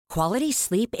Quality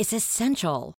sleep is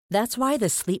essential. That's why the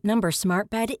Sleep Number Smart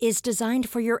Bed is designed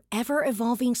for your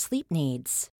ever-evolving sleep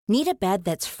needs. Need a bed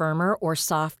that's firmer or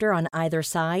softer on either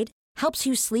side? Helps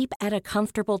you sleep at a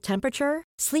comfortable temperature?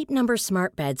 Sleep Number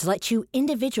Smart Beds let you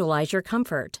individualize your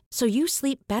comfort, so you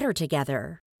sleep better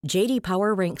together. J.D.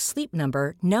 Power ranks Sleep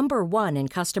Number number 1 in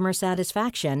customer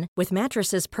satisfaction with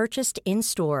mattresses purchased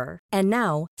in-store. And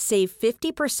now, save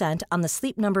 50% on the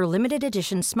Sleep Number Limited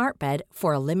Edition Smart Bed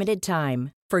for a limited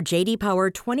time. For J.D. Power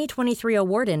 2023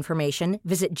 award information,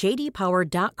 visit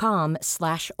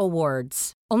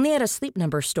jdpower.com/awards. Only at a Sleep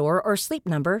Number store or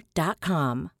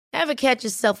sleepnumber.com. Ever catch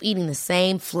yourself eating the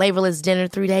same flavorless dinner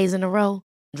 3 days in a row?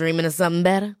 Dreaming of something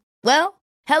better? Well,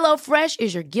 HelloFresh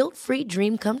is your guilt-free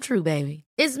dream come true, baby.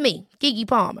 It's me, Keke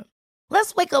Palmer.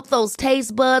 Let's wake up those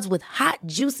taste buds with hot,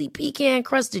 juicy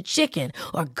pecan-crusted chicken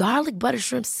or garlic butter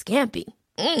shrimp scampi.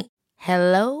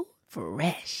 Hello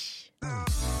Fresh.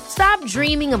 Stop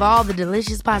dreaming of all the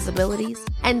delicious possibilities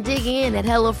and dig in at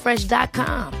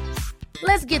HelloFresh.com.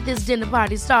 Let's get this dinner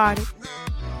party started.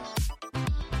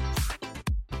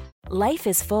 Life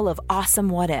is full of awesome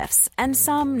what-ifs, and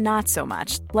some not so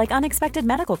much, like unexpected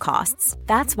medical costs.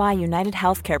 That's why United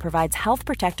Healthcare provides Health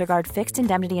Protector Guard fixed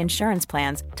indemnity insurance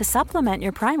plans to supplement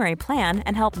your primary plan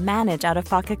and help manage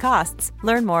out-of-pocket costs.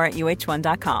 Learn more at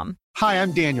UH1.com. Hi,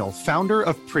 I'm Daniel, founder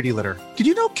of Pretty Litter. Did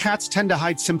you know cats tend to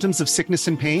hide symptoms of sickness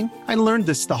and pain? I learned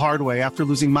this the hard way after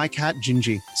losing my cat,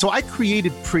 Gingy. So I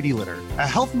created Pretty Litter, a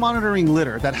health monitoring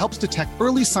litter that helps detect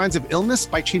early signs of illness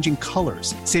by changing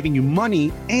colors, saving you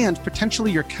money and potentially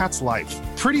your cat's life.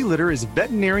 Pretty Litter is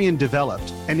veterinarian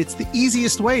developed, and it's the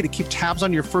easiest way to keep tabs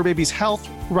on your fur baby's health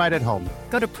right at home.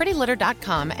 Go to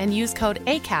prettylitter.com and use code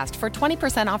ACAST for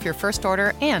 20% off your first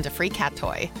order and a free cat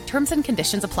toy. Terms and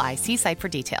conditions apply. See site for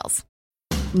details.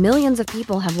 Millions of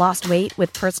people have lost weight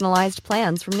with personalized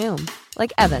plans from Noom.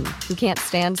 Like Evan, who can't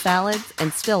stand salads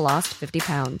and still lost 50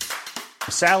 pounds.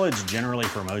 Salads generally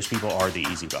for most people are the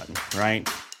easy button, right?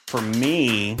 For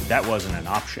me, that wasn't an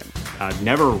option. I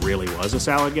never really was a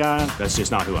salad guy. That's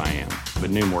just not who I am.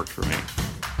 But Noom worked for me.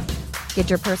 Get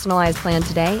your personalized plan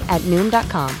today at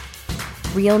Noom.com.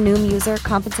 Real Noom user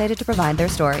compensated to provide their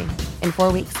story. In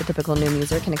 4 weeks, the typical Noom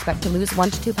user can expect to lose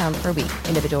 1 to 2 pounds per week.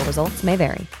 Individual results may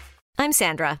vary. I'm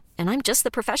Sandra, and I'm just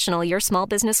the professional your small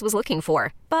business was looking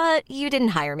for. But you didn't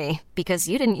hire me because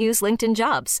you didn't use LinkedIn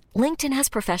Jobs. LinkedIn has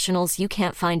professionals you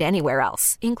can't find anywhere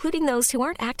else, including those who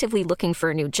aren't actively looking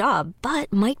for a new job,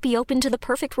 but might be open to the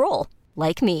perfect role,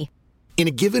 like me. In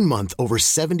a given month, over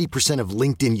 70% of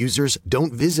LinkedIn users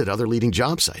don't visit other leading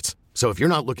job sites. So if you're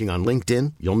not looking on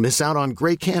LinkedIn, you'll miss out on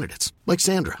great candidates like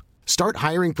Sandra. Start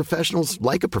hiring professionals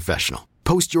like a professional.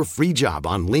 Post your free job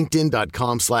on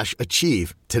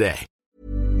linkedin.com/achieve today.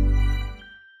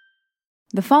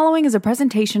 The following is a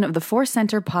presentation of the Force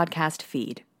Center podcast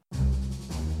feed.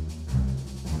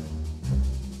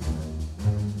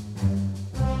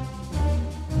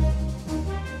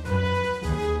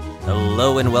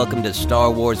 Hello and welcome to Star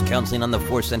Wars Counseling on the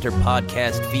Force Center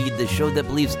podcast feed, the show that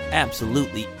believes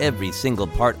absolutely every single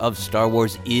part of Star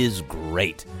Wars is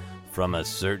great from a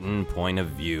certain point of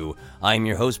view. I'm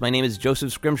your host. My name is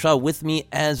Joseph Scrimshaw. With me,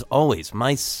 as always,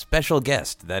 my special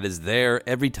guest that is there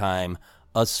every time,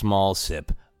 a small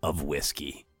sip of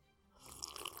whiskey.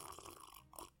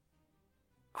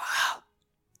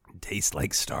 Tastes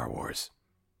like Star Wars.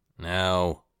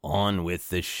 Now, on with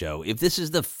the show. If this is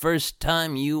the first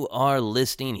time you are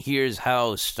listening, here's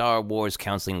how Star Wars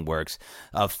Counseling works.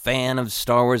 A fan of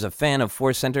Star Wars, a fan of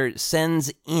Force Center,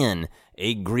 sends in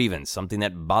a grievance, something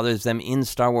that bothers them in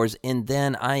Star Wars, and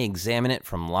then I examine it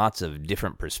from lots of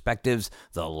different perspectives,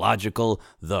 the logical,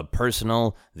 the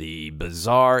personal, the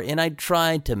bizarre, and I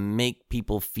try to make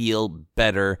people feel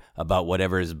better about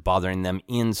whatever is bothering them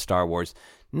in Star Wars.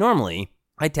 Normally,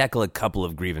 I tackle a couple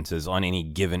of grievances on any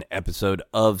given episode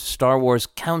of Star Wars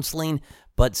Counseling,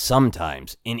 but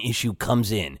sometimes an issue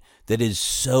comes in that is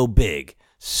so big,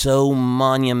 so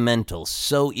monumental,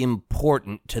 so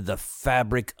important to the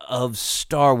fabric of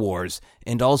Star Wars,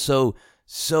 and also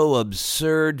so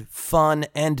absurd, fun,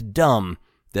 and dumb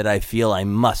that I feel I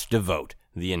must devote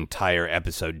the entire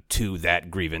episode to that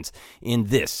grievance. And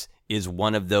this is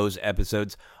one of those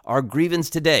episodes. Our grievance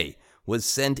today was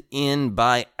sent in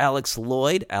by Alex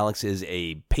Lloyd. Alex is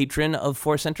a patron of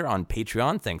Force Center on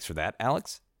Patreon. Thanks for that,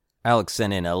 Alex. Alex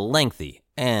sent in a lengthy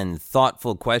and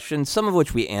thoughtful question, some of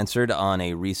which we answered on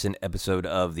a recent episode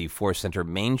of the Force Center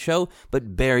main show,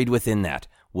 but buried within that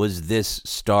was this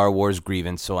Star Wars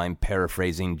grievance, so I'm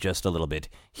paraphrasing just a little bit.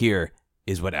 Here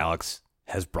is what Alex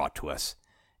has brought to us.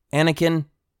 Anakin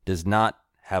does not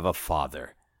have a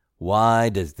father. Why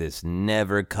does this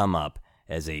never come up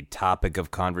as a topic of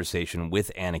conversation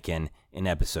with Anakin in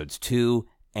episodes 2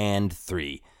 and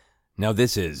 3. Now,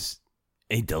 this is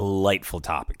a delightful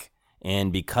topic,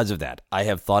 and because of that, I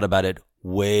have thought about it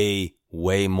way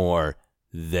more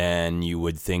than you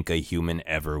would think a human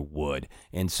ever would.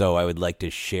 And so I would like to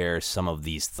share some of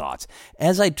these thoughts.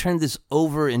 As I turn this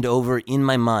over and over in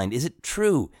my mind, is it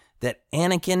true that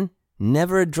Anakin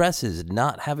never addresses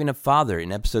not having a father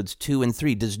in episodes 2 and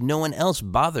 3? Does no one else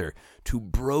bother to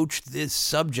broach this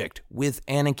subject with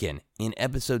Anakin in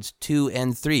episodes 2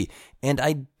 and 3? And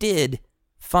I did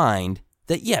find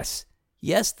that yes,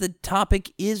 the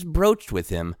topic is broached with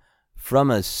him from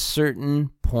a certain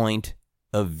point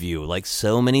of view. Like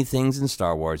so many things in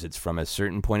Star Wars, it's from a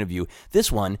certain point of view.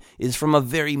 This one is from a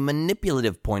very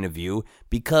manipulative point of view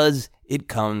because it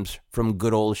comes from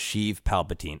good old Sheev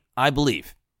Palpatine. I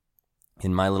believe,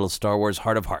 in my little Star Wars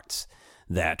heart of hearts,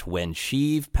 that when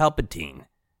Sheev Palpatine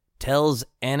tells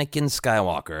Anakin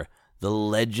Skywalker the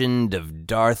legend of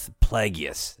Darth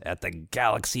Plagueis at the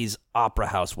Galaxy's Opera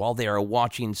House while they are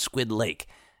watching Squid Lake,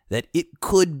 that it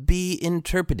could be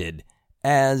interpreted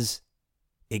as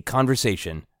a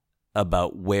conversation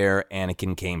about where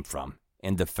Anakin came from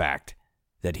and the fact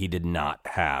that he did not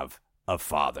have a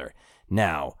father.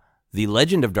 Now, the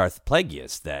legend of Darth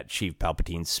Plagueis that Sheev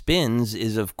Palpatine spins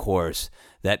is, of course,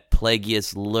 that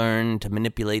Plagueis learned to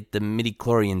manipulate the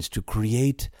midichlorians to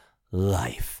create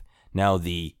life. Now,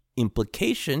 the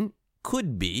implication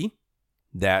could be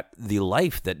that the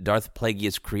life that Darth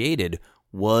Plagueis created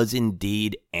was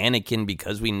indeed Anakin,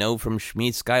 because we know from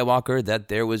Shmi Skywalker that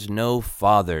there was no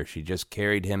father. She just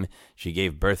carried him, she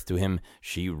gave birth to him,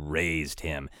 she raised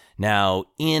him. Now,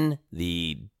 in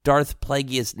the Darth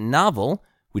Plagueis novel,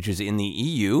 which is in the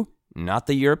EU, not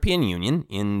the European Union,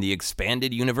 in the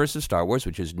expanded universe of Star Wars,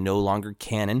 which is no longer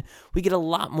canon, we get a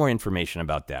lot more information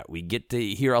about that. We get to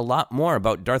hear a lot more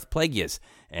about Darth Plagueis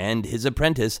and his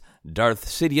apprentice, Darth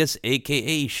Sidious,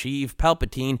 a.k.a. Sheev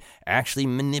Palpatine, actually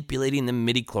manipulating the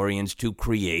midichlorians to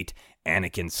create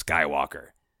Anakin Skywalker.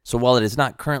 So while it is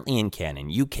not currently in canon,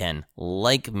 you can,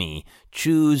 like me,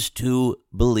 choose to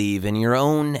believe in your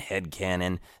own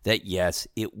headcanon that yes,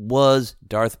 it was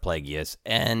Darth Plagueis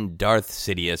and Darth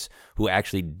Sidious who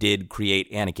actually did create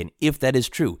Anakin. If that is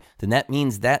true, then that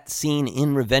means that scene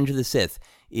in Revenge of the Sith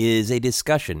is a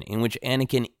discussion in which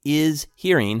Anakin is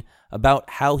hearing about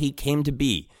how he came to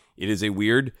be. It is a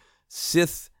weird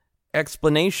Sith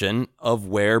explanation of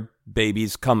where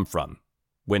babies come from.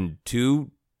 When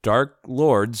two Dark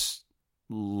Lords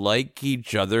like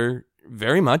each other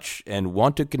very much and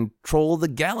want to control the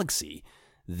galaxy,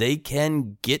 they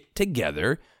can get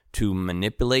together to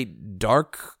manipulate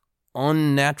dark,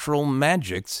 unnatural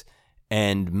magics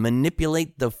and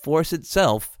manipulate the Force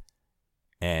itself,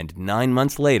 and 9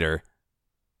 months later,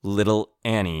 little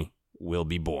Annie will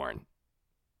be born.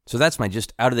 So that's my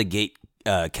just out-of-the-gate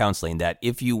counseling, that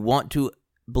if you want to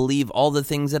believe all the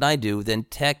things that I do, then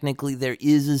technically there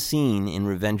is a scene in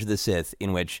Revenge of the Sith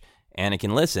in which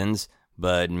Anakin listens,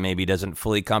 but maybe doesn't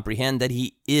fully comprehend that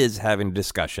he is having a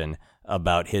discussion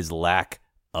about his lack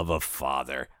of a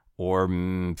father. Or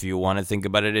if you want to think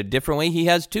about it a different way, he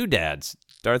has two dads,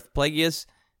 Darth Plagueis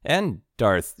and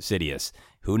Darth Sidious.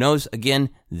 Who knows? Again,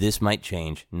 this might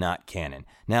change, not canon.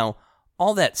 Now,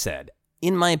 all that said,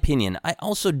 in my opinion, I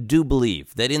also do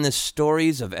believe that in the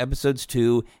stories of episodes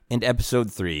 2 and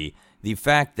episode 3, the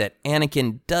fact that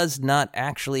Anakin does not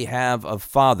actually have a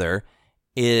father,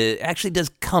 it actually does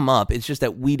come up. It's just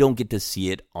that we don't get to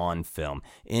see it on film.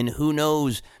 And who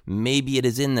knows, maybe it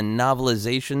is in the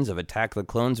novelizations of Attack of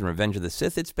the Clones and Revenge of the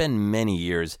Sith. It's been many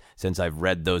years since I've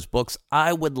read those books.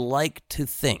 I would like to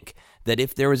think that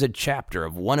if there was a chapter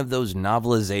of one of those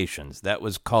novelizations that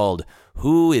was called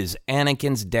Who is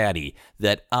Anakin's Daddy,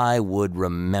 that I would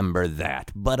remember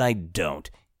that, but I don't.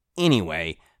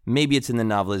 Anyway, maybe it's in the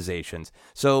novelizations.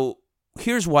 So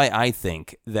here's why I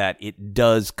think that it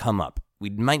does come up.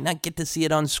 We might not get to see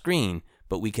it on screen,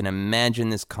 but we can imagine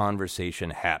this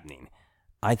conversation happening.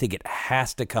 I think it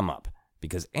has to come up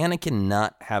because Anakin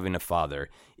not having a father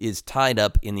is tied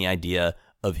up in the idea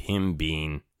of him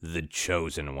being the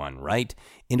chosen one, right?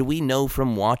 And we know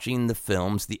from watching the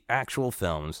films, the actual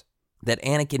films, that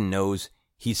Anakin knows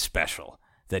he's special,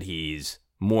 that he's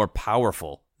more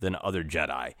powerful than other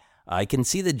Jedi. I can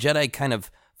see the Jedi kind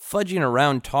of fudging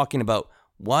around talking about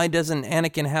why doesn't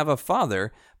Anakin have a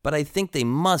father, but I think they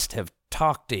must have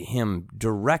talked to him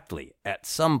directly at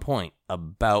some point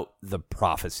about the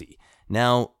prophecy.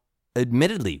 Now,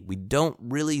 admittedly, we don't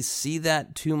really see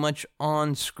that too much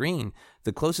on screen.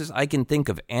 The closest I can think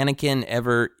of Anakin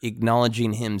ever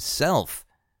acknowledging himself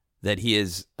that he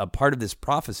is a part of this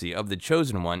prophecy of the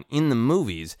Chosen One in the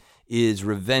movies is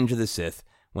Revenge of the Sith,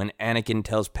 when Anakin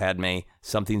tells Padme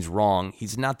something's wrong.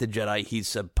 He's not the Jedi he's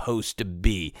supposed to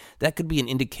be. That could be an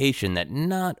indication that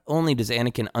not only does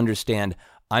Anakin understand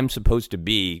I'm supposed to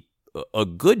be a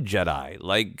good Jedi,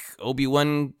 like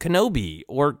Obi-Wan Kenobi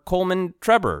or Coleman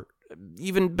Trebor,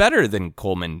 even better than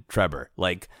Coleman Trebor,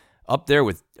 like up there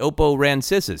with Oppo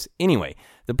Rancisis. Anyway,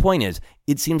 the point is,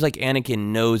 it seems like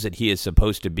Anakin knows that he is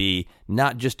supposed to be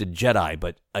not just a Jedi,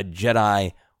 but a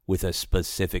Jedi with a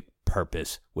specific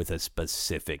purpose, with a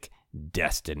specific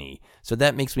destiny. So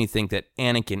that makes me think that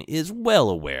Anakin is well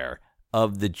aware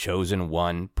of the Chosen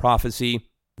One prophecy.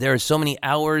 There are so many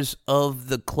hours of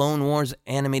the Clone Wars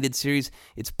animated series,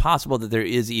 it's possible that there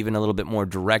is even a little bit more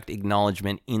direct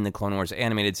acknowledgement in the Clone Wars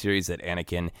animated series that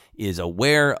Anakin is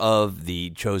aware of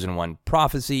the Chosen One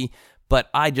prophecy, but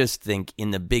I just think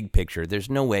in the big picture,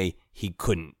 there's no way he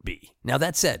couldn't be. Now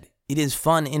that said, it is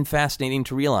fun and fascinating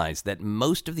to realize that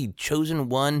most of the Chosen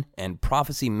One and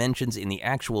prophecy mentions in the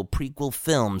actual prequel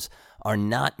films are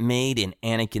not made in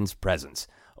Anakin's presence.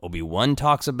 Obi-Wan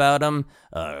talks about him,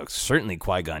 certainly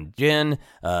Qui-Gon Jinn,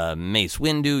 Mace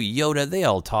Windu, Yoda, they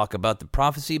all talk about the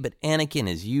prophecy, but Anakin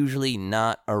is usually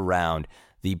not around.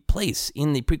 The place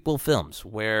in the prequel films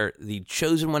where the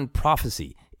Chosen One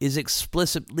prophecy is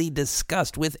explicitly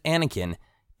discussed with Anakin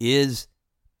is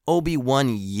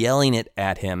Obi-Wan yelling it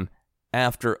at him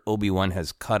after Obi-Wan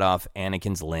has cut off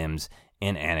Anakin's limbs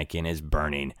and Anakin is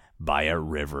burning by a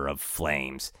river of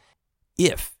flames.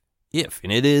 If,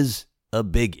 and it is a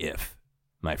big if,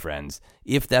 my friends,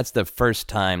 if that's the first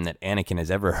time that Anakin has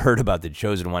ever heard about the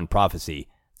Chosen One prophecy,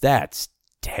 that's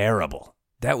terrible.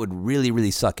 That would really,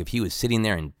 really suck if he was sitting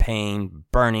there in pain,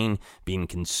 burning, being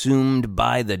consumed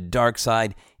by the dark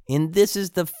side. And this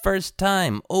is the first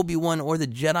time Obi-Wan or the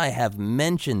Jedi have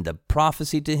mentioned the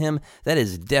prophecy to him. That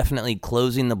is definitely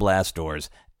closing the blast doors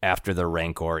after the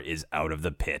Rancor is out of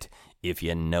the pit, if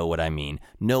you know what I mean.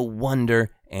 No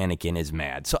wonder Anakin is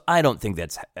mad. So I don't think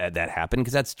that happened,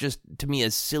 because that's just, to me,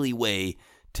 a silly way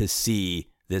to see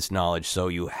this knowledge. So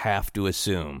you have to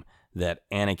assume that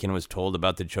Anakin was told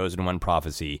about the Chosen One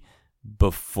prophecy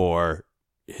before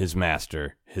his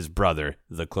master, his brother,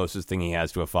 the closest thing he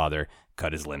has to a father,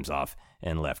 cut his limbs off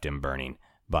and left him burning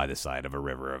by the side of a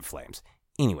river of flames.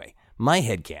 Anyway, my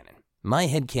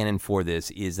headcanon for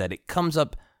this is that it comes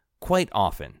up quite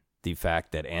often, the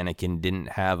fact that Anakin didn't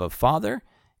have a father,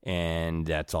 and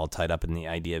that's all tied up in the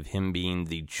idea of him being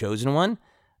the Chosen One.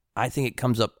 I think it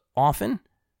comes up often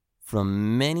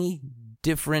from many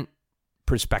different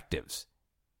perspectives,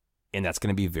 and that's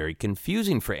going to be very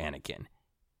confusing for Anakin.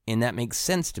 And that makes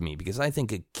sense to me, because I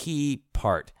think a key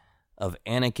part of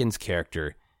Anakin's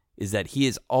character is that he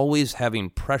is always having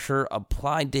pressure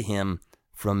applied to him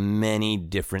from many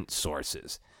different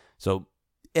sources. So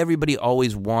everybody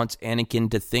always wants Anakin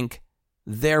to think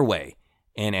their way,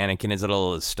 and Anakin is a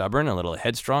little stubborn, a little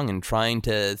headstrong, and trying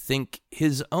to think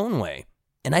his own way.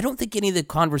 And I don't think any of the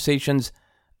conversations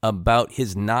about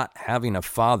his not having a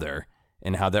father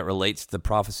and how that relates to the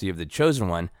prophecy of the Chosen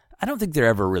One, I don't think they're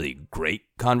ever really great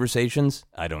conversations.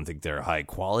 I don't think they're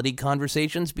high-quality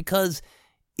conversations, because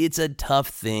it's a tough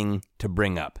thing to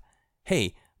bring up.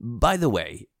 Hey, by the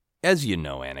way, as you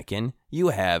know, Anakin, you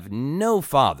have no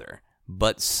father,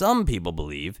 but some people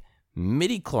believe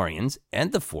midi-chlorians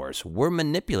and the Force were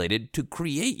manipulated to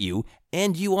create you,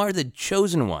 and you are the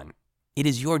Chosen One. It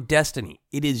is your destiny.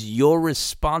 It is your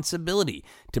responsibility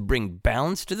to bring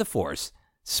balance to the Force,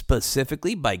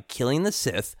 specifically by killing the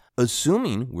Sith,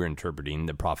 assuming we're interpreting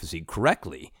the prophecy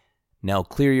correctly. Now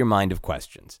clear your mind of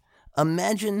questions.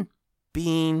 Imagine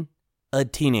being a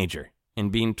teenager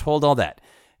and being told all that.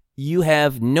 You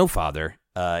have no father.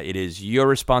 It is your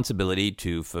responsibility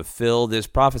to fulfill this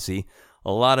prophecy.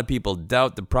 A lot of people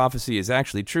doubt the prophecy is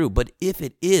actually true, but if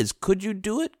it is, could you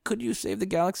do it? Could you save the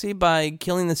galaxy by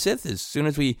killing the Sith as soon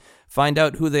as we find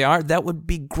out who they are? That would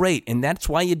be great, and that's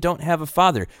why you don't have a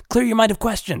father. Clear your mind of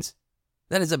questions.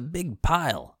 That is a big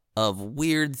pile of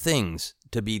weird things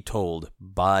to be told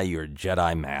by your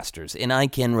Jedi masters, and I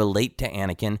can relate to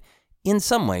Anakin in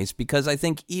some ways, because I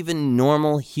think even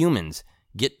normal humans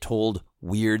get told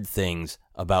weird things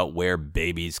about where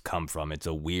babies come from. It's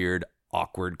a weird,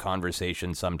 awkward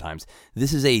conversation sometimes.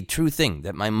 This is a true thing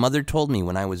that my mother told me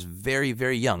when I was very,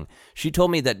 very young. She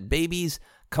told me that babies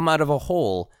come out of a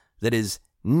hole that is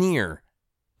near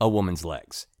a woman's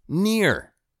legs.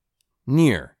 Near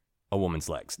a woman's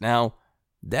legs. Now,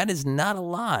 that is not a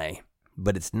lie,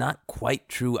 but it's not quite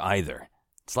true either.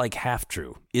 It's like half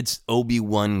true. It's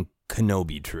Obi-Wan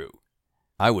Kenobi true.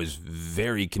 I was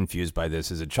very confused by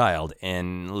this as a child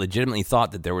and legitimately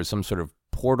thought that there was some sort of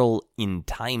portal in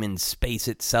time and space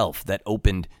itself that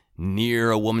opened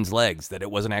near a woman's legs, that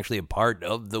it wasn't actually a part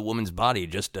of the woman's body,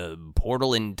 just a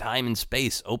portal in time and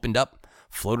space opened up,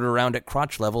 floated around at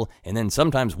crotch level, and then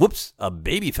sometimes, whoops, a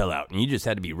baby fell out, and you just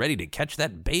had to be ready to catch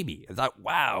that baby. I thought,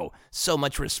 wow, so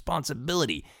much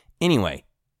responsibility. Anyway,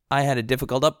 I had a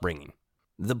difficult upbringing.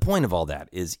 The point of all that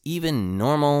is even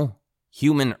normal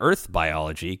human Earth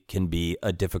biology can be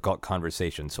a difficult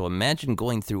conversation. So imagine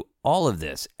going through all of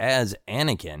this as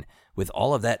Anakin with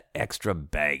all of that extra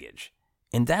baggage.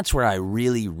 And that's where I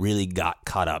really, really got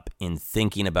caught up in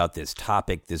thinking about this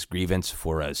topic, this grievance,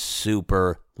 for a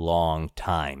super long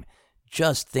time.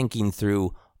 Just thinking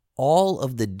through all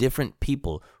of the different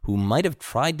people who might have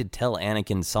tried to tell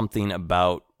Anakin something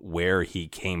about where he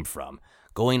came from,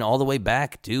 going all the way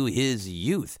back to his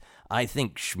youth. I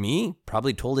think Shmi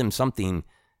probably told him something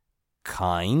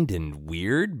kind and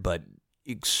weird, but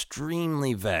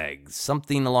extremely vague.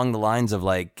 Something along the lines of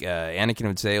Anakin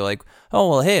would say oh,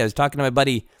 well, hey, I was talking to my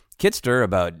buddy Kitster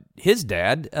about his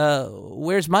dad.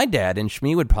 Where's my dad? And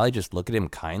Shmi would probably just look at him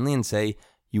kindly and say,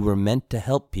 you were meant to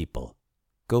help people.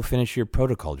 Go finish your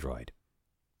protocol droid.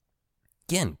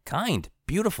 Again, kind,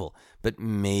 beautiful, but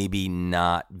maybe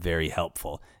not very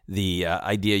helpful. The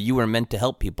idea you were meant to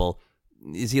help people,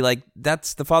 is he like,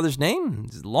 that's the father's name?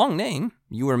 It's a long name.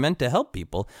 You were meant to help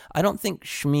people. I don't think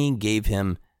Shmi gave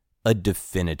him a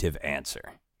definitive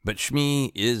answer. But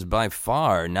Shmi is by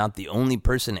far not the only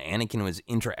person Anakin was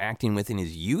interacting with in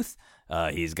his youth.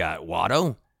 He's got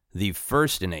Watto, the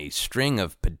first in a string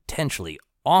of potentially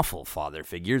awful father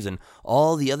figures, and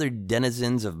all the other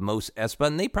denizens of Mos Espa,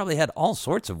 and they probably had all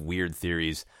sorts of weird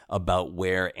theories about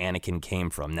where Anakin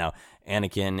came from. Now,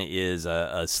 Anakin is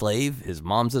a slave. His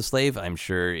mom's a slave. I'm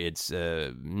sure it's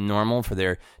normal for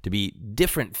there to be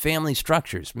different family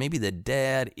structures. Maybe the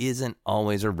dad isn't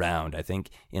always around. I think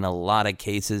in a lot of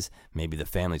cases, maybe the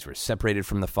families were separated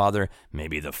from the father.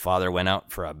 Maybe the father went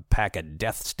out for a pack of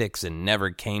death sticks and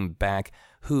never came back.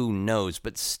 Who knows?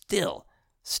 But still,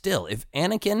 if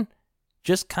Anakin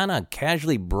just kind of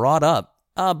casually brought up,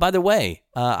 by the way,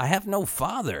 I have no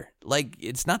father.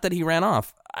 It's not that he ran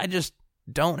off. I just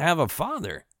don't have a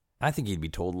father. I think he'd be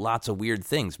told lots of weird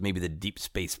things. Maybe the deep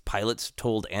space pilots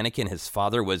told Anakin his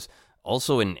father was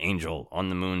also an angel on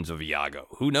the moons of Iago.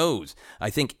 Who knows? I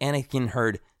think Anakin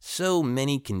heard so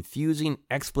many confusing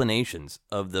explanations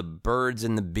of the birds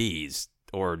and the bees,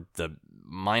 or the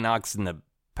Minox and the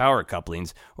power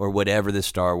couplings, or whatever the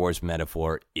Star Wars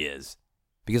metaphor is.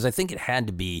 Because I think it had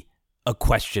to be a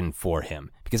question for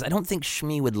him. Because I don't think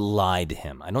Shmi would lie to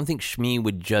him. I don't think Shmi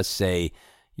would just say,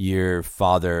 your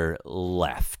father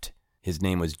left. His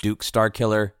name was Duke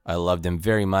Starkiller. I loved him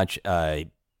very much.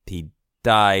 He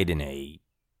died in a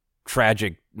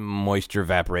tragic moisture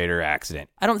evaporator accident.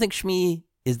 I don't think Shmi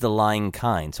is the lying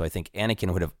kind, so I think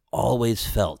Anakin would have always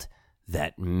felt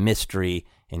that mystery,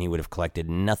 and he would have collected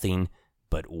nothing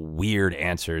but weird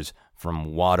answers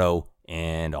from Watto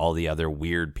and all the other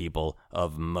weird people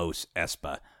of Mos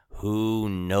Espa. Who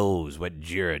knows what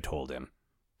Jira told him?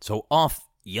 So off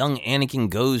young Anakin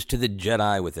goes to the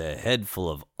Jedi with a head full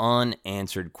of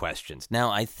unanswered questions. Now,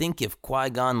 I think if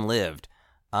Qui-Gon lived,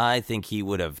 I think he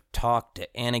would have talked to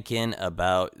Anakin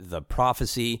about the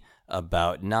prophecy,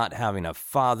 about not having a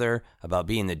father, about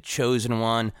being the chosen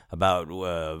one, about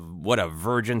what a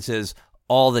virgin is,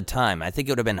 all the time. I think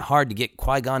it would have been hard to get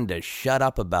Qui-Gon to shut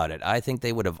up about it. I think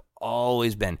they would have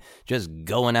always been just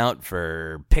going out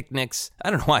for picnics. I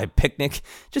don't know why a picnic. It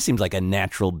just seems like a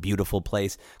natural, beautiful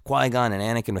place. Qui-Gon and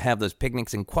Anakin would have those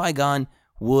picnics, and Qui-Gon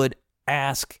would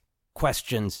ask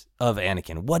questions of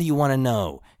Anakin. What do you want to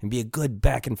know? And be a good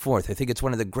back and forth. I think it's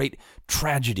one of the great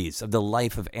tragedies of the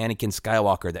life of Anakin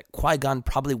Skywalker that Qui-Gon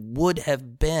probably would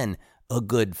have been a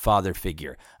good father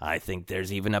figure. I think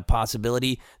there's even a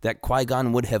possibility that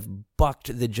Qui-Gon would have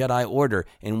bucked the Jedi Order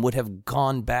and would have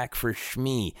gone back for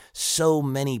Shmi. So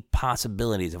many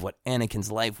possibilities of what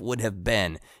Anakin's life would have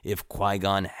been if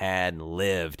Qui-Gon had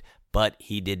lived. But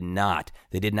he did not.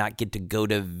 They did not get to go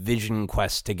to Vision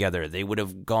Quest together. They would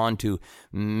have gone to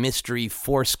Mystery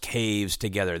Force Caves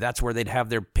together. That's where they'd have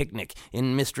their picnic,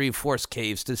 in Mystery Force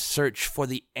Caves, to search for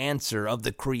the answer of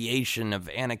the creation of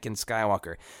Anakin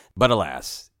Skywalker. But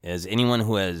alas, as anyone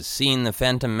who has seen The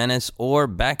Phantom Menace, or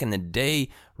back in the day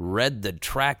read the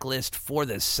track list for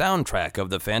the soundtrack of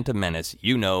The Phantom Menace,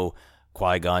 you know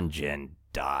Qui-Gon Jinn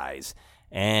dies.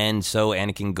 And so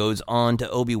Anakin goes on to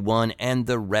Obi-Wan and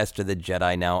the rest of the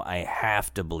Jedi. Now, I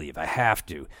have to believe,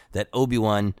 that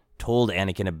Obi-Wan told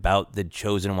Anakin about the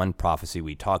Chosen One prophecy.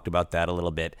 We talked about that a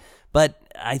little bit. But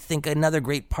I think another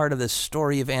great part of the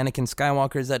story of Anakin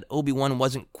Skywalker is that Obi-Wan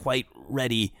wasn't quite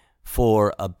ready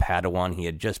for a Padawan. He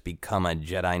had just become a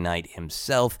Jedi Knight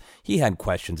himself. He had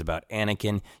questions about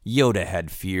Anakin. Yoda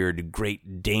had feared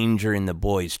great danger in the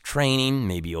boy's training.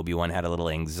 Maybe Obi-Wan had a little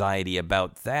anxiety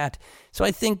about that. So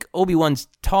I think Obi-Wan's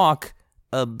talk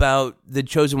about the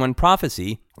Chosen One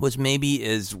prophecy was maybe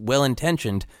as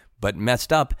well-intentioned but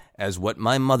messed up as what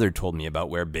my mother told me about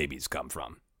where babies come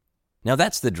from. Now,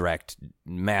 that's the direct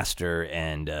master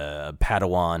and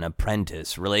Padawan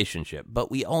apprentice relationship, but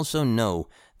we also know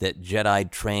that Jedi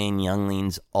train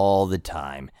younglings all the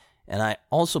time, and I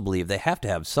also believe they have to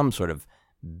have some sort of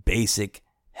basic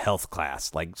health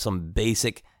class, like some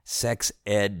basic sex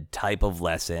ed type of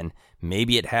lesson.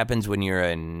 Maybe it happens when you're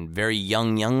a very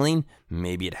young youngling.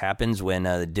 Maybe it happens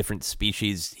when different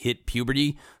species hit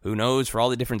puberty. Who knows? For all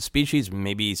the different species,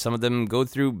 maybe some of them go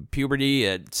through puberty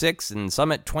at 6 and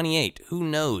some at 28. Who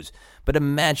knows? But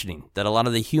imagining that a lot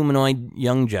of the humanoid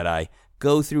young Jedi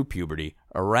go through puberty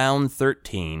around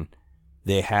 13,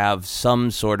 they have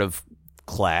some sort of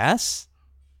class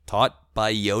taught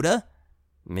by Yoda,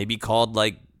 maybe called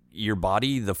like Your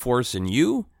Body, the Force, and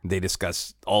You. They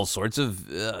discuss all sorts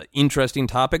of interesting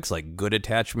topics like good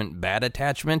attachment, bad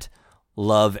attachment,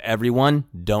 love everyone,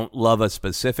 don't love a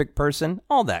specific person,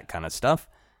 all that kind of stuff.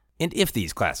 And if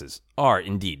these classes are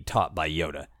indeed taught by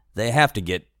Yoda, they have to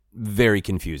get very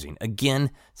confusing.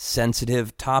 Again,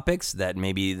 sensitive topics that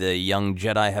maybe the young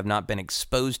Jedi have not been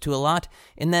exposed to a lot.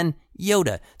 And then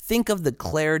Yoda. Think of the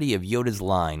clarity of Yoda's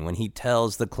line when he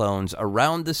tells the clones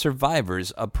around the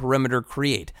survivors a perimeter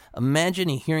create. Imagine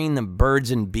hearing the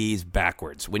birds and bees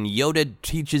backwards when Yoda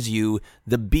teaches you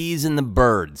the bees and the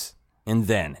birds. And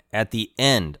then, at the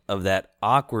end of that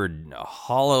awkward,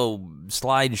 hollow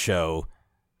slideshow,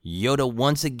 Yoda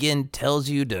once again tells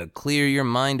you to clear your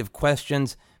mind of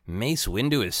questions. Mace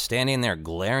Windu is standing there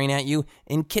glaring at you,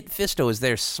 and Kit Fisto is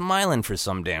there smiling for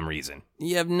some damn reason.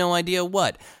 You have no idea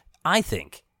what. I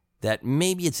think that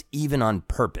maybe it's even on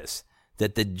purpose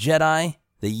that the Jedi,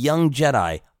 the young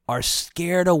Jedi, are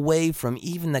scared away from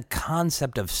even the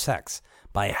concept of sex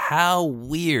by how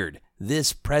weird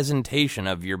this presentation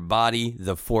of your body,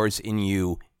 the Force in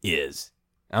you, is.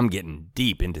 I'm getting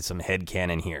deep into some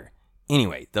headcanon here.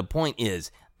 Anyway, the point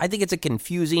is, I think it's a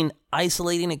confusing,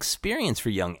 isolating experience for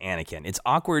young Anakin. It's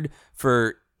awkward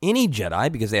for any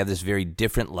Jedi because they have this very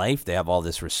different life. They have all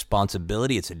this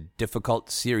responsibility. It's a difficult,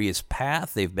 serious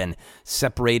path. They've been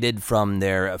separated from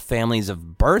their families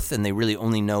of birth, and they really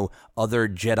only know other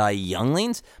Jedi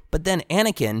younglings. But then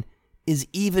Anakin is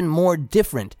even more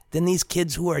different than these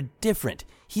kids who are different.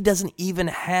 He doesn't even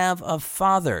have a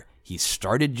father. He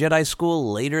started Jedi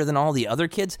school later than all the other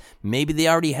kids. Maybe they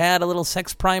already had a little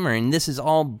sex primer, and this is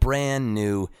all brand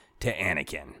new to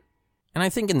Anakin. And I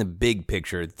think in the big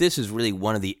picture, this is really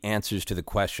one of the answers to the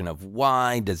question of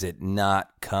why does it not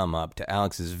come up, to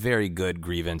Alex's very good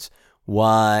grievance.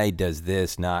 Why does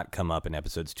this not come up in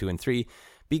episodes 2 and 3?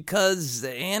 Because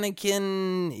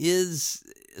Anakin is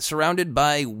surrounded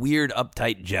by weird,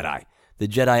 uptight Jedi. The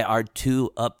Jedi are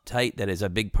too uptight. That is a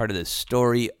big part of the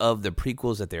story of the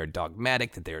prequels, that they are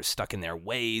dogmatic, that they are stuck in their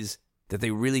ways, that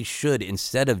they really should,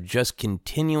 instead of just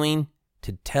continuing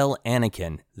to tell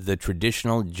Anakin the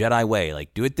traditional Jedi way,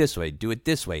 like do it this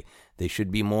way, they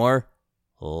should be more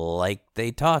like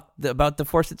they talk about the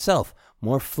Force itself,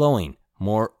 more flowing,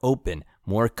 more open,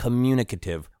 more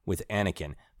communicative with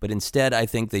Anakin. But instead, I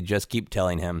think they just keep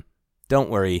telling him, don't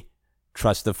worry,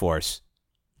 trust the Force,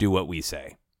 do what we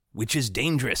say. Which is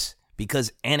dangerous,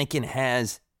 because Anakin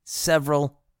has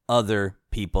several other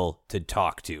people to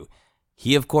talk to.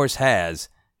 He, of course, has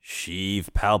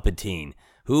Sheev Palpatine,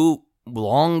 who,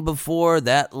 long before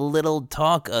that little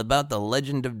talk about the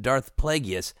legend of Darth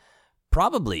Plagueis,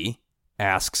 probably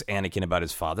asks Anakin about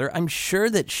his father. I'm sure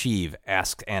that Sheev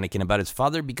asks Anakin about his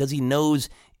father because he knows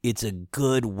it's a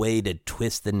good way to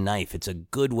twist the knife. It's a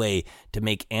good way to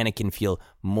make Anakin feel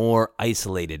more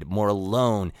isolated, more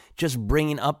alone. Just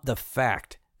bringing up the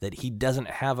fact that he doesn't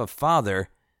have a father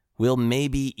will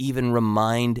maybe even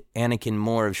remind Anakin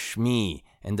more of Shmi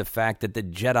and the fact that the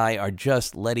Jedi are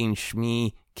just letting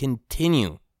Shmi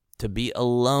continue to be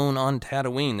alone on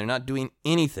Tatooine. They're not doing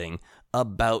anything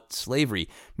about slavery.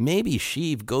 Maybe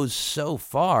Sheev goes so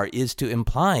far as to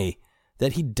imply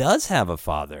that he does have a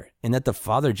father and that the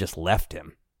father just left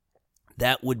him.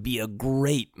 That would be a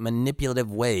great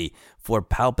manipulative way for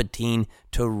Palpatine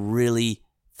to really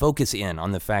focus in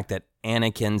on the fact that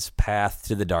Anakin's path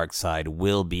to the dark side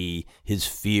will be his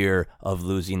fear of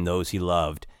losing those he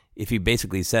loved. If he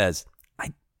basically says,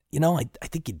 I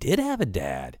think you did have a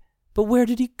dad, but where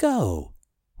did he go?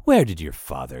 Where did your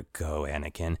father go,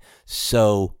 Anakin?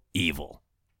 So evil.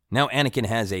 Now, Anakin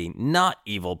has a not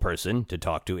evil person to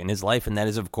talk to in his life, and that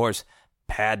is, of course,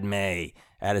 Padme.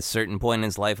 At a certain point in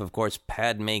his life, of course,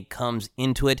 Padme comes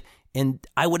into it, and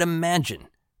I would imagine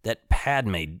that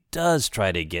Padme does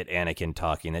try to get Anakin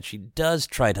talking, that she does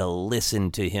try to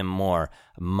listen to him more.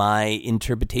 My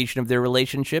interpretation of their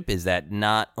relationship is that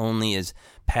not only is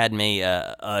Padme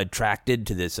attracted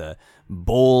to this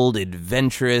bold,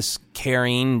 adventurous,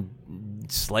 caring,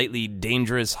 slightly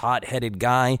dangerous, hot-headed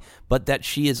guy, but that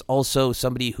she is also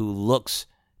somebody who looks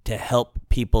to help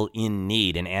people in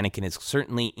need, and Anakin is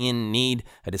certainly in need.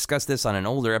 I discussed this on an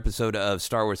older episode of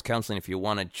Star Wars Counseling if you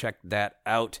want to check that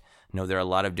out. I know there are a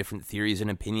lot of different theories and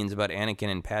opinions about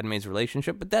Anakin and Padme's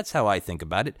relationship, but that's how I think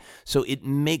about it. So it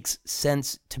makes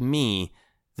sense to me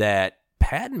that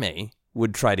Padme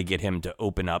would try to get him to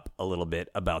open up a little bit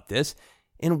about this,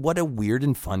 and what a weird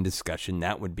and fun discussion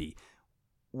that would be.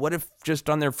 What if just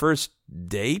on their first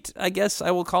date, I guess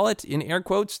I will call it, in air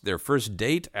quotes, their first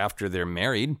date after they're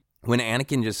married, when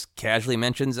Anakin just casually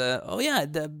mentions,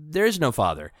 there is no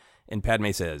father, and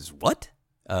Padme says, what?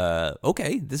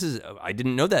 Okay, I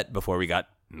didn't know that before we got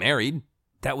married.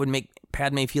 That would make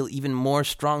Padme feel even more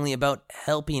strongly about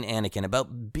helping Anakin,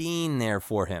 about being there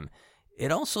for him. It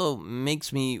also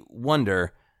makes me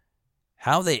wonder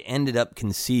how they ended up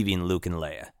conceiving Luke and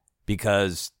Leia,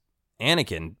 because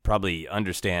Anakin probably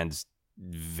understands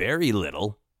very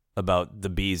little about the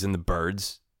bees and the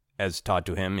birds as taught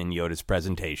to him in Yoda's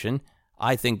presentation.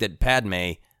 I think that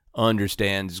Padme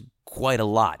understands quite a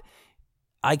lot.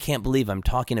 I can't believe I'm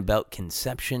talking about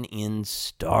conception in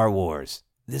Star Wars.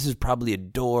 This is probably a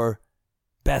door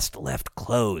best left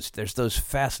closed. There's those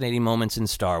fascinating moments in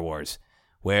Star Wars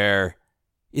where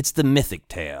it's the mythic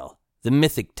tale. The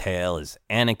mythic tale is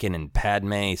Anakin and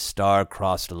Padme,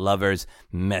 star-crossed lovers,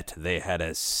 met. They had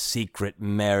a secret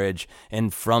marriage,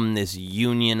 and from this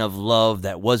union of love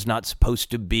that was not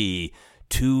supposed to be,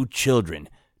 2 children,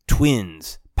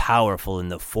 twins, powerful in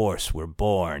the Force, were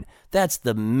born. That's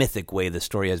the mythic way the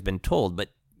story has been told, but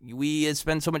we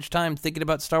spend so much time thinking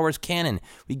about Star Wars canon.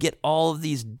 We get all of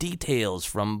these details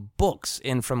from books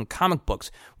and from comic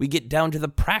books. We get down to the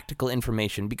practical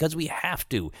information because we have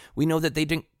to. We know that they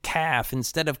drink calf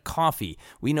instead of coffee.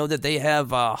 We know that they have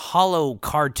hollow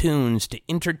cartoons to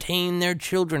entertain their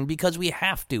children because we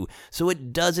have to. So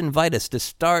it does invite us to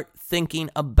start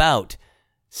thinking about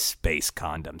space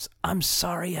condoms. I'm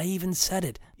sorry I even said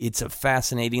it. It's a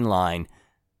fascinating line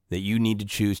that you need to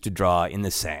choose to draw in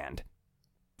the sand.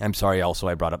 I'm sorry also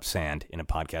I brought up sand in a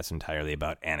podcast entirely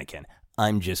about Anakin.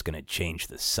 I'm just going to change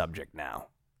the subject now.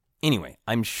 Anyway,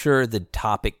 I'm sure the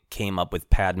topic came up with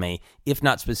Padme, if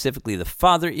not specifically the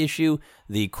father issue,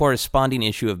 the corresponding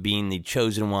issue of being the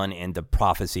chosen one and the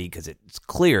prophecy, because it's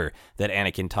clear that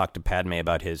Anakin talked to Padme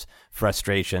about his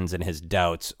frustrations and his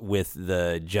doubts with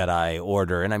the Jedi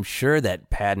Order, and I'm sure that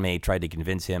Padme tried to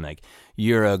convince him, like,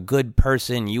 you're a good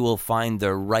person, you will find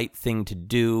the right thing to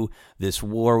do, this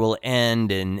war will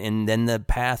end, and then the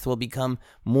path will become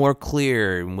more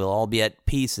clear, and we'll all be at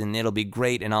peace, and it'll be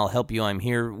great, and I'll help you, I'm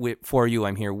here for you,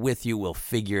 I'm here with you, we'll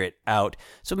figure it out.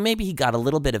 So maybe he got a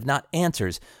little bit of, not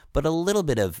answers, but a little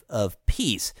bit of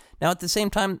peace. Now, at the same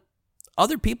time,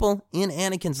 other people in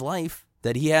Anakin's life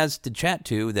that he has to chat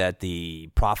to, that the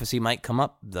prophecy might come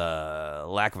up, the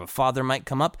lack of a father might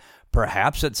come up,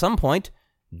 perhaps at some point,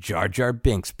 Jar Jar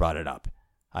Binks brought it up.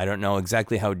 I don't know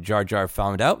exactly how Jar Jar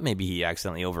found out. Maybe he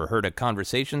accidentally overheard a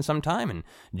conversation sometime, and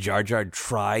Jar Jar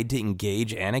tried to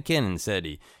engage Anakin and said,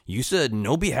 you said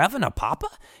no be having a papa?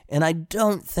 And I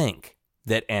don't think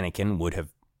that Anakin would have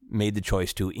made the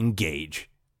choice to engage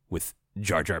with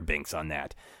Jar Jar Binks on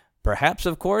that. Perhaps,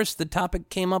 of course, the topic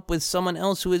came up with someone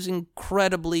else who is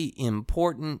incredibly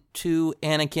important to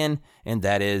Anakin, and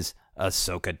that is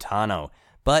Ahsoka Tano.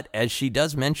 But as she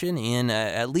does mention in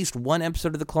at least one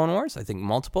episode of the Clone Wars, I think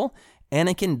multiple,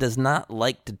 Anakin does not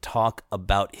like to talk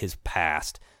about his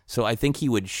past. So I think he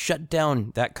would shut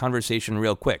down that conversation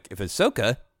real quick. If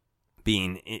Ahsoka,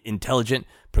 being intelligent,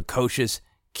 precocious,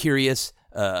 curious,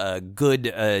 a good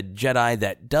Jedi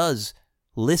that does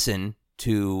listen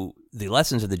to the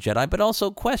lessons of the Jedi, but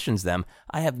also questions them,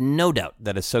 I have no doubt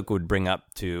that Ahsoka would bring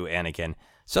up to Anakin,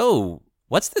 so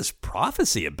what's this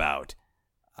prophecy about?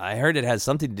 I heard it has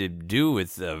something to do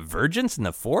with virgins and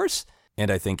the Force, and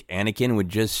I think Anakin would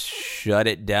just shut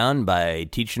it down by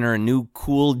teaching her a new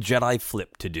cool Jedi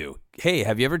flip to do. Hey,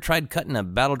 have you ever tried cutting a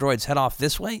battle droid's head off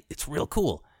this way? It's real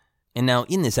cool. And now,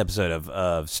 in this episode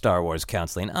of Star Wars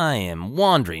Counseling, I am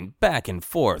wandering back and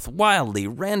forth, wildly,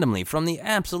 randomly, from the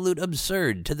absolute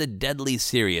absurd to the deadly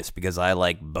serious, because I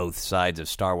like both sides of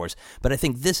Star Wars. But I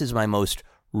think this is my most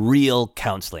real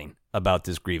counseling about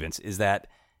this grievance, is that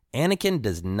Anakin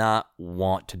does not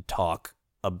want to talk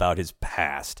about his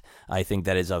past. I think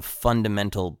that is a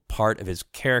fundamental part of his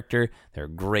character. There are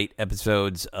great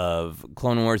episodes of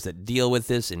Clone Wars that deal with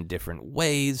this in different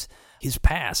ways. His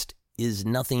past is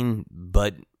nothing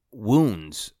but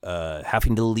wounds,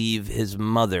 having to leave his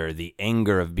mother, the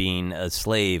anger of being a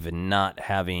slave and not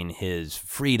having his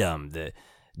freedom, the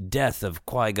death of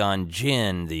Qui-Gon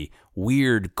Jinn, the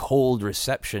weird, cold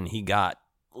reception he got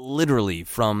literally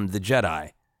from the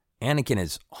Jedi. Anakin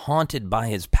is haunted by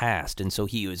his past, and so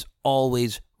he is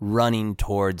always running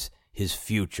towards his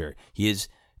future. He is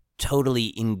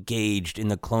totally engaged in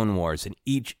the Clone Wars, and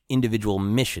each individual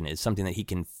mission is something that he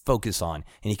can focus on,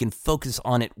 and he can focus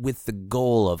on it with the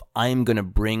goal of, I'm going to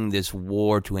bring this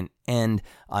war to an end,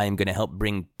 I'm going to help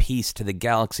bring peace to the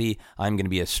galaxy, I'm going to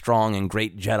be a strong and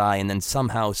great Jedi, and then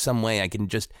somehow, some way, I can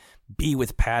just be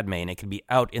with Padme, and it can be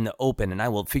out in the open, and I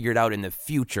will figure it out in the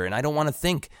future, and I don't want to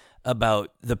think about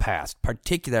the past,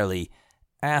 particularly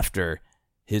after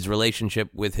his relationship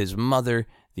with his mother.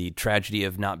 The tragedy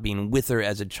of not being with her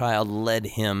as a child led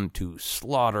him to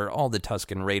slaughter all the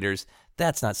Tusken Raiders.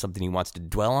 That's not something he wants to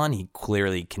dwell on. He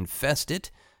clearly confessed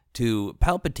it to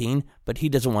Palpatine, but he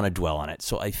doesn't want to dwell on it.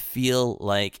 So I feel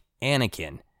like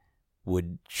Anakin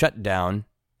would shut down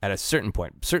at a certain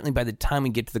point. Certainly by the time we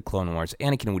get to the Clone Wars,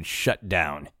 Anakin would shut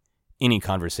down any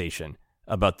conversation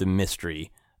about the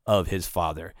mystery of his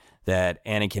father, that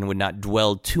Anakin would not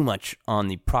dwell too much on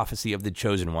the prophecy of the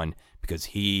Chosen One because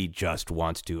he just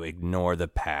wants to ignore the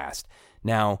past.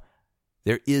 Now,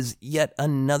 there is yet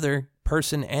another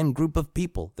person and group of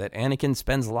people that Anakin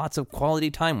spends lots of quality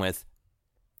time with,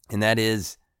 and that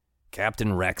is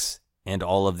Captain Rex and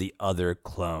all of the other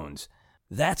clones.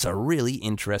 That's a really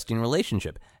interesting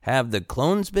relationship. Have the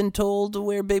clones been told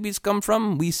where babies come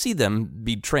from? We see them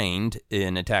be trained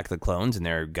in Attack the Clones, and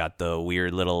they've got the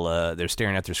weird little, they're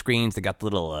staring at their screens, they got the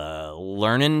little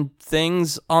learning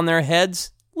things on their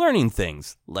heads. Learning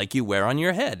things, like you wear on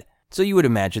your head. So you would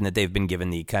imagine that they've been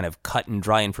given the kind of cut and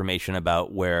dry information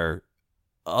about where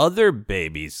other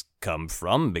babies come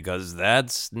from, because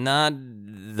that's not,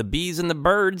 the bees and the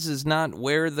birds is not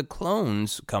where the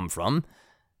clones come from.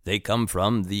 They come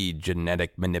from the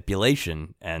genetic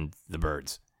manipulation and the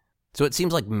birds. So it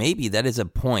seems like maybe that is a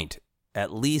point,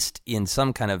 at least in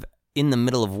some kind of in the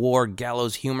middle of war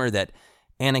gallows humor, that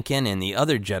Anakin and the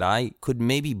other Jedi could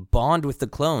maybe bond with the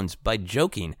clones by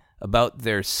joking about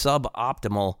their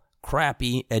suboptimal,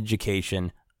 crappy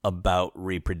education about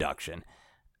reproduction.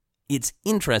 It's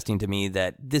interesting to me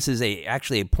that this is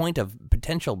actually a point of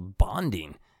potential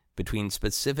bonding between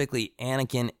specifically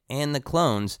Anakin and the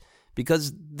clones,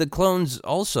 because the clones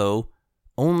also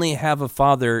only have a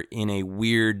father in a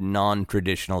weird,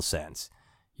 non-traditional sense.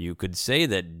 You could say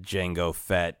that Jango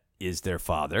Fett is their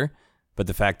father, but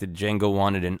the fact that Jango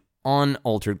wanted an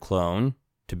unaltered clone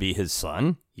to be his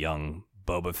son, young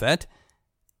Boba Fett,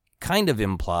 kind of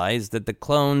implies that the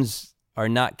clones are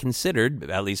not considered,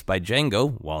 at least by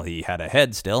Jango, while he had a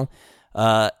head still,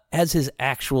 as his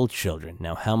actual children.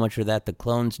 Now, how much of that the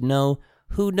clones know?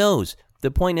 Who knows?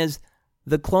 The point is,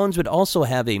 the clones would also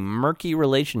have a murky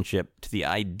relationship to the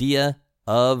idea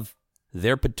of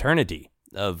their paternity,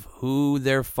 of who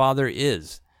their father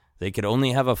is. They could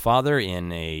only have a father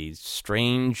in a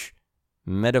strange,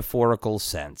 metaphorical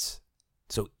sense.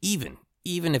 So even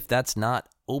if that's not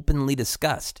openly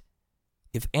discussed,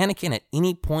 if Anakin at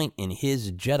any point in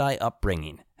his Jedi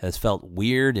upbringing has felt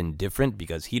weird and different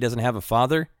because he doesn't have a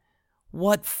father,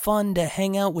 what fun to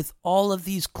hang out with all of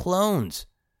these clones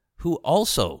who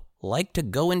also like to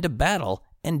go into battle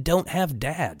and don't have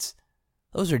dads.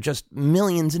 Those are just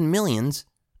millions and millions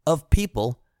of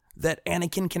people that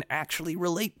Anakin can actually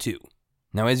relate to.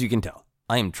 Now, as you can tell,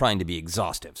 I am trying to be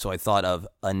exhaustive, so I thought of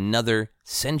another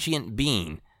sentient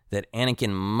being that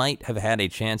Anakin might have had a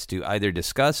chance to either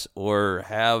discuss or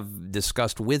have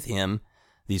discussed with him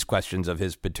these questions of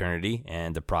his paternity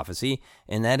and the prophecy,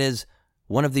 and that is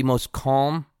one of the most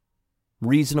calm,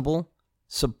 reasonable,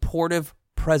 supportive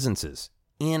presences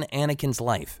in Anakin's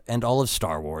life and all of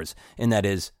Star Wars, and that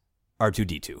is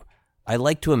R2-D2. I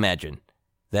like to imagine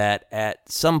that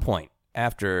at some point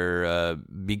after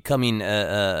becoming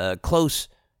close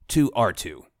to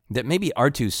R2, that maybe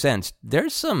R2 sensed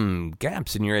there's some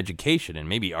gaps in your education, and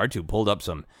maybe R2 pulled up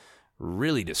some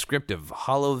really descriptive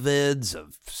holovids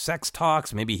of sex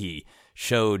talks. Maybe he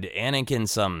showed Anakin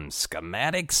some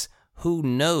schematics. Who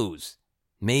knows?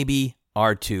 Maybe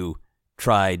R2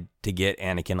 tried to get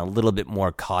Anakin a little bit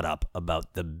more caught up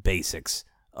about the basics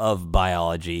of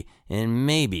biology, and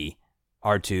maybe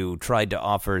R2 tried to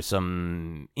offer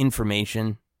some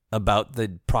information about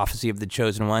the prophecy of the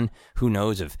Chosen One. Who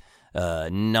knows if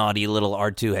naughty little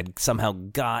R2 had somehow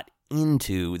got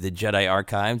into the Jedi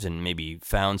archives and maybe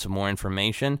found some more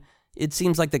information, it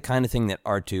seems like the kind of thing that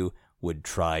R2 would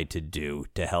try to do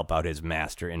to help out his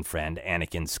master and friend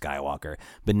Anakin Skywalker.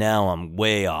 But now I'm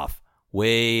way off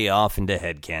into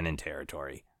headcanon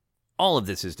territory. All of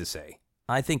this is to say,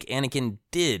 I think Anakin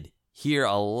did hear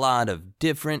a lot of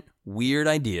different weird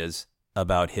ideas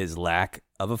about his lack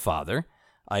of a father.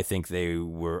 I think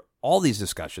all these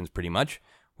discussions pretty much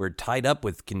were tied up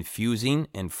with confusing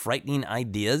and frightening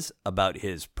ideas about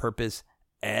his purpose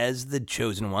as the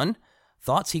Chosen One,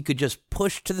 thoughts he could just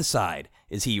push to the side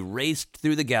as he raced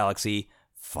through the galaxy,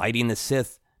 fighting the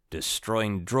Sith,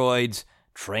 destroying droids,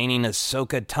 training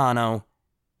Ahsoka Tano,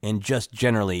 and just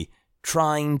generally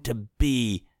trying to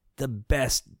be the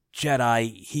best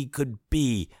Jedi he could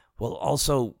be, while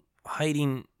also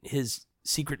hiding his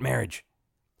secret marriage.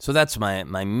 So that's my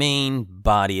main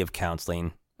body of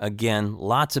counseling. Again,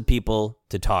 lots of people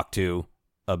to talk to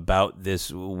about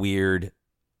this weird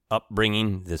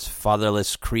upbringing, this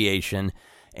fatherless creation,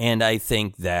 and I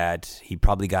think that he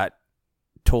probably got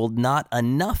told not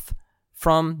enough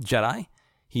from Jedi.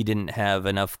 He didn't have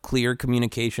enough clear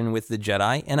communication with the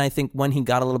Jedi, and I think when he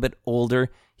got a little bit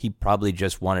older, he probably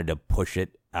just wanted to push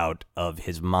it out of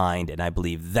his mind, and I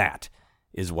believe that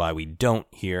is why we don't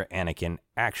hear Anakin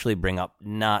actually bring up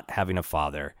not having a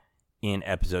father in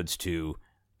episodes 2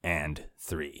 and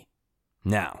 3.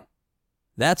 Now,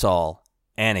 that's all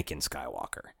Anakin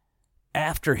Skywalker.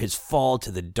 After his fall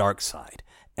to the dark side,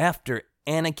 after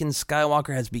Anakin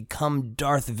Skywalker has become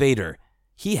Darth Vader,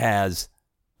 he has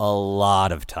a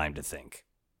lot of time to think.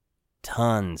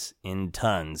 Tons and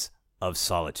tons of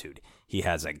solitude. He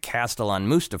has a castle on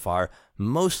Mustafar,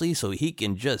 mostly so he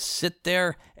can just sit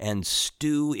there and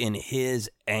stew in his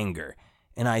anger.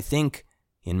 And I think,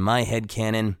 in my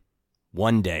headcanon,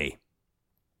 one day,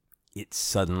 it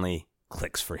suddenly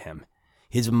clicks for him.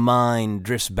 His mind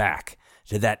drifts back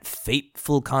to that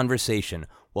fateful conversation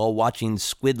while watching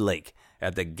Squid Lake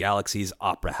at the Galaxy's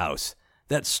Opera House.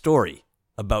 That story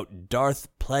about Darth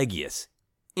Plagueis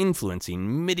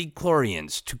influencing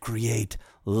midi-chlorians to create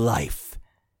life.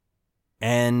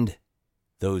 And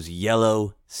those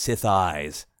yellow Sith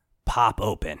eyes pop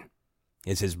open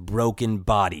as his broken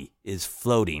body is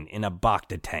floating in a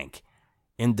Bacta tank.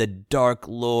 And the Dark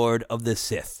Lord of the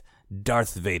Sith,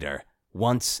 Darth Vader,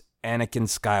 once Anakin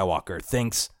Skywalker,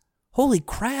 thinks, "Holy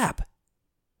crap,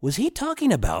 was he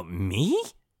talking about me?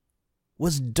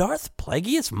 Was Darth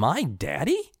Plagueis my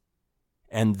daddy?"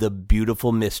 And the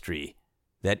beautiful mystery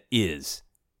that is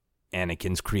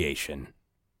Anakin's creation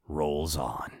rolls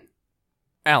on.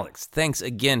 Alex, thanks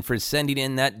again for sending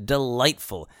in that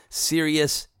delightful,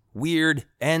 serious, weird,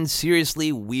 and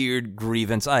seriously weird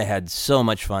grievance. I had so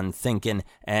much fun thinking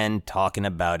and talking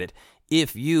about it.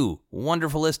 If you,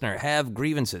 wonderful listener, have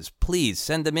grievances, please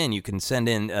send them in. You can send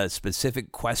in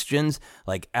specific questions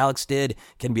like Alex did. It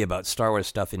can be about Star Wars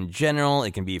stuff in general.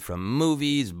 It can be from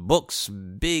movies, books,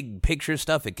 big picture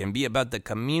stuff. It can be about the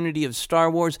community of Star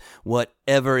Wars.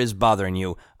 Whatever is bothering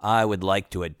you, I would like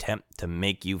to attempt to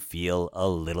make you feel a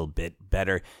little bit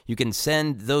better. You can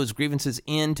send those grievances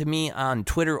in to me on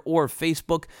Twitter or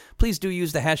Facebook. Please do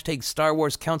use the hashtag Star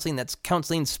Wars Counseling. That's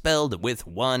counseling spelled with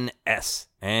one S.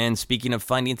 And speaking of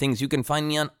finding things, you can find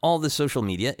me on all the social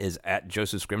media is at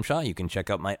Joseph Scrimshaw. You can check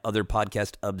out my other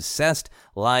podcast, Obsessed,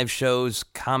 live shows,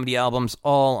 comedy albums,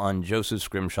 all on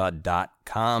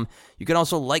josephscrimshaw.com. You can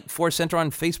also like Force Center on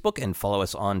Facebook and follow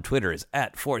us on Twitter is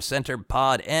at Force Center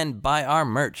Pod and buy our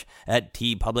merch at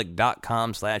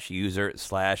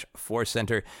tpublic.com/user/Force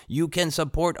Center. You can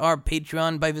support our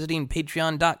Patreon by visiting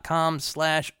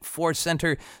patreon.com/Force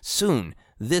Center. Soon,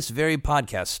 this very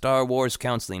podcast, Star Wars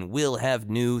Counseling, will have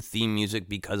new theme music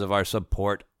because of our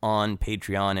support on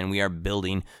Patreon, and we are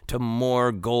building to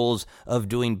more goals of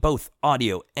doing both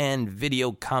audio and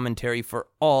video commentary for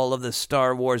all of the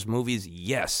Star Wars movies,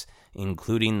 yes,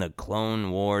 including the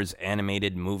Clone Wars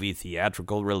animated movie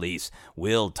theatrical release.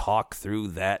 We'll talk through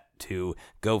that too.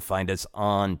 Go find us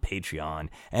on Patreon.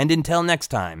 And until next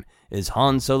time, as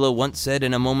Han Solo once said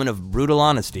in a moment of brutal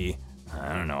honesty,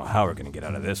 I don't know how we're going to get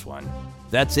out of this one.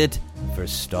 That's it for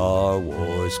Star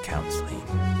Wars Counseling.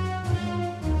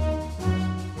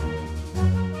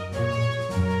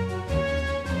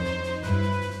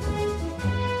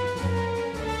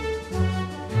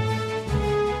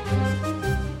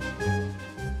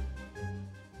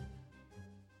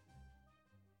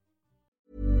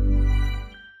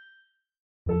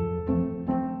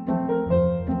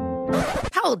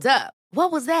 Hold up. What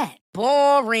was that?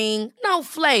 Boring. No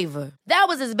flavor. That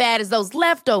was as bad as those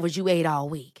leftovers you ate all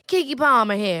week. Keke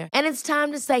Palmer here, and it's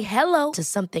time to say hello to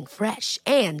something fresh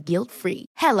and guilt-free.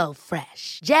 Hello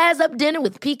Fresh. Jazz up dinner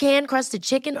with pecan-crusted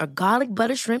chicken or garlic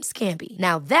butter shrimp scampi.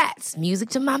 Now that's music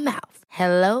to my mouth.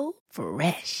 Hello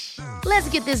Fresh. Let's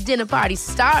get this dinner party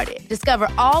started. Discover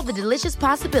all the delicious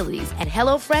possibilities at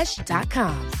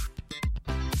HelloFresh.com.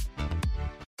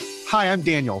 Hi, I'm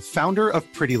Daniel, founder of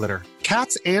Pretty Litter.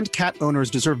 Cats and cat owners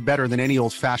deserve better than any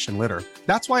old-fashioned litter.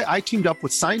 That's why I teamed up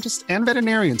with scientists and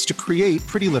veterinarians to create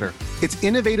Pretty Litter. Its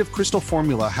innovative crystal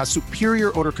formula has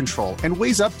superior odor control and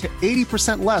weighs up to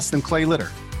 80% less than clay litter.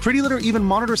 Pretty Litter even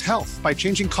monitors health by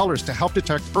changing colors to help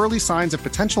detect early signs of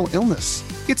potential illness.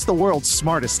 It's the world's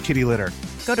smartest kitty litter.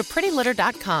 Go to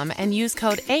prettylitter.com and use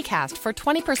code ACAST for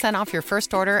 20% off your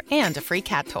first order and a free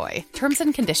cat toy. Terms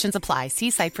and conditions apply.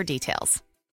 See site for details.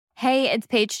 Hey, it's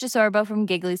Paige DeSorbo from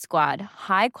Giggly Squad.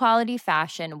 High quality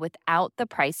fashion without the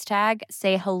price tag.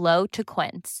 Say hello to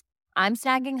Quince. I'm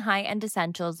snagging high-end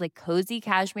essentials like cozy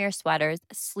cashmere sweaters,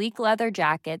 sleek leather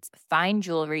jackets, fine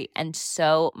jewelry, and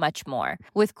so much more.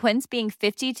 With Quince being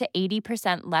 50 to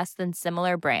 80% less than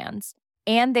similar brands.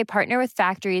 And they partner with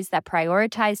factories that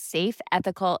prioritize safe,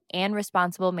 ethical, and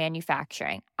responsible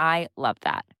manufacturing. I love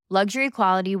that. Luxury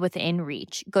quality within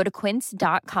reach. Go to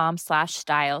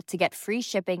quince.com/style to get free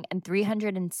shipping and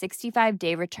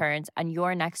 365-day returns on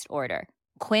your next order.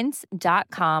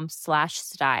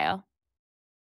 Quince.com/style.